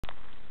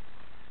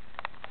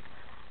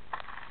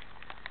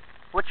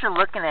what you're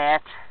looking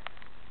at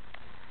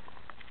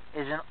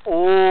is an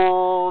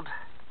old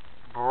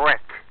brick.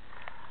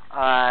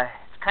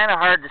 It's kind of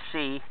hard to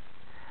see,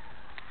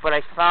 but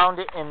I found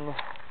it in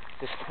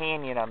this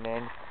canyon I'm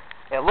in.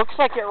 It looks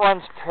like it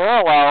runs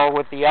parallel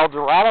with the El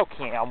Dorado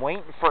Canyon. I'm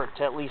waiting for it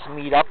to at least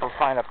meet up or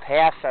find a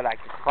pass that I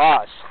could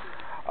cross.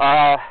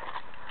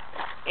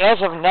 As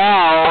of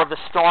now, the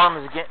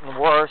storm is getting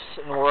worse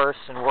and worse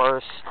and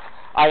worse.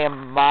 I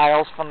am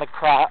miles from the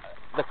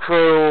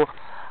crew.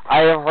 I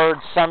have heard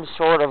some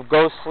sort of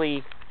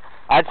ghostly,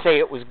 I'd say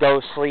it was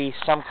ghostly,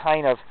 some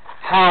kind of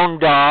hound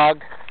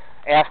dog.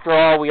 After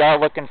all, we are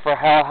looking for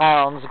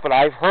hellhounds, but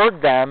I've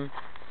heard them,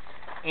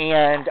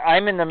 and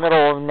I'm in the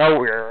middle of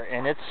nowhere,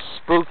 and it's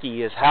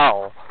spooky as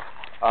hell.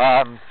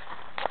 I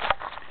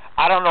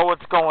don't know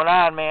what's going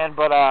on, man,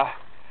 but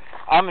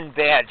I'm in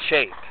bad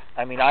shape.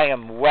 I mean, I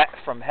am wet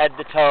from head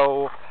to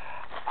toe.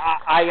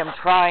 I am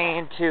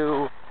trying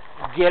to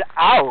get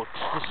out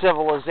to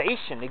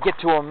civilization, to get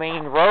to a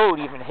main road,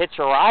 even hitch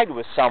a ride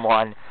with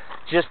someone,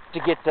 just to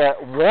get the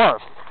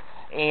warmth.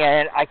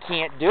 And I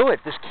can't do it.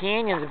 This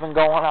canyon's been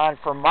going on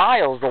for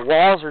miles. The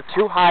walls are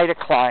too high to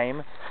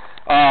climb.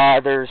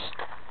 There's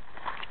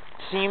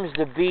seems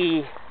to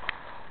be,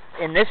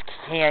 in this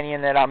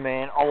canyon that I'm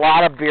in, a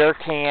lot of beer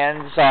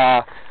cans,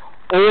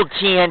 old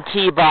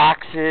TNT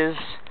boxes.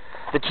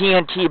 The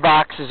TNT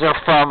boxes are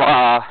from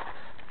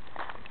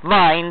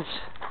mines.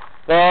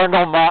 There are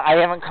no I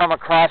haven't come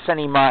across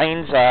any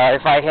mines.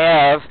 If I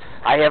have,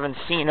 I haven't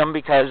seen them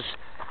because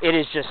it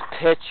is just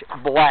pitch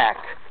black.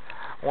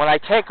 When I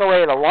take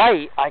away the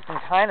light, I can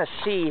kind of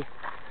see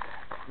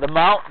the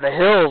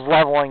hills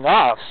leveling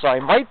off. So I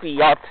might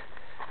be up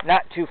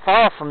not too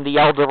far from the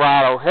El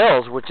Dorado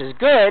Hills, which is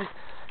good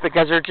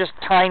because they're just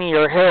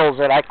tinier hills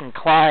that I can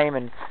climb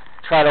and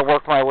try to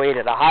work my way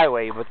to the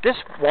highway. But this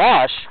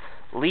wash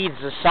leads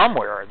to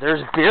somewhere.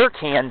 There's beer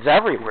cans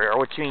everywhere,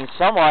 which means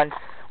someone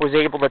was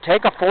able to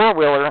take a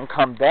four-wheeler and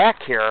come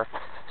back here.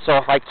 So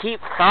if I keep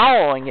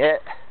following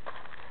it,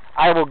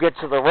 I will get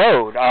to the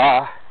road.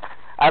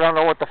 I don't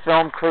know what the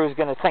film crew is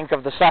going to think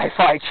of the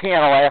Sci-Fi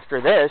Channel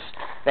after this.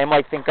 They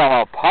might think I'm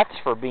a putz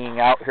for being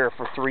out here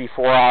for 3-4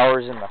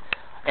 hours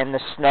in the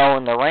snow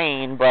and the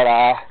rain, but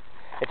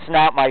it's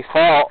not my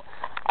fault.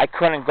 I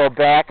couldn't go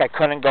back. I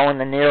couldn't go in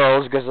the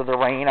Narrows because of the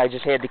rain. I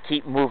just had to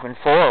keep moving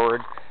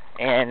forward.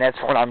 And that's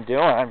what I'm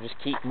doing. I'm just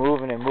keep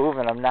moving and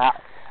moving. I'm not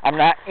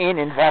in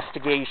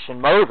investigation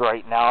mode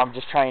right now. I'm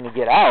just trying to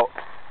get out.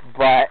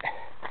 But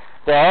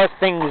there are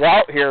things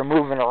out here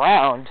moving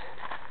around,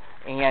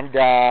 and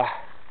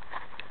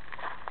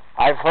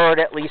I've heard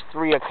at least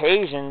 3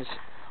 occasions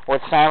what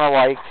sounded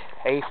like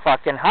a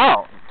fucking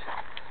hound.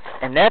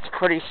 And that's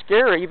pretty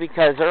scary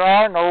because there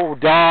are no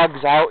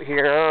dogs out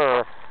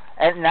here,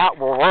 and not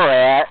where we're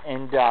at,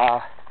 and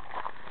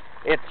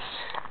it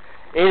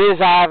is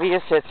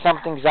obvious that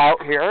something's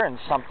out here and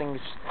something's,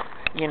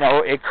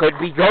 it could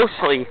be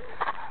ghostly.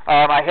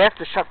 I have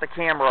to shut the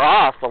camera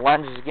off. The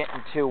lens is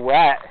getting too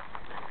wet.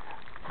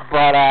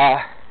 But,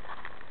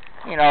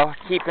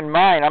 keep in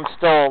mind, I'm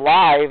still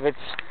alive. It's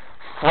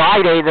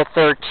Friday the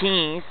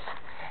 13th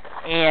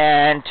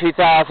in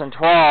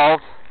 2012,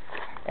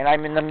 and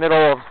I'm in the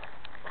middle of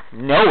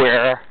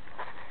nowhere.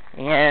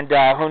 And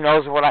who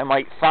knows what I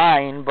might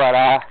find, but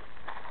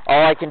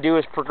all I can do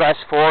is progress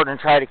forward and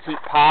try to keep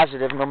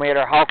positive no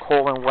matter how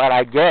cold and wet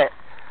I get.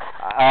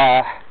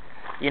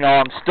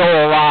 I'm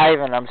still alive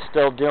and I'm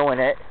still doing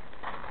it,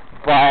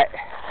 but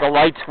the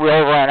lights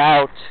will run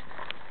out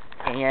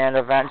and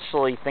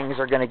eventually things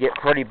are going to get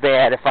pretty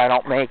bad if I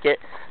don't make it.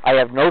 I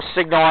have no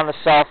signal on the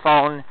cell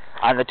phone.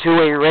 On the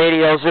two-way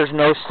radios, there's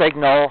no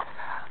signal.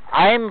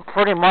 I'm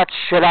pretty much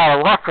shit out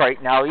of luck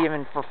right now,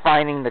 even for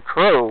finding the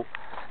crew.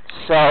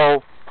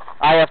 So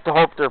I have to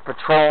hope they're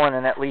patrolling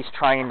and at least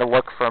trying to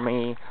look for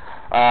me.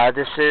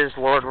 This is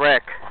Lord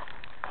Rick.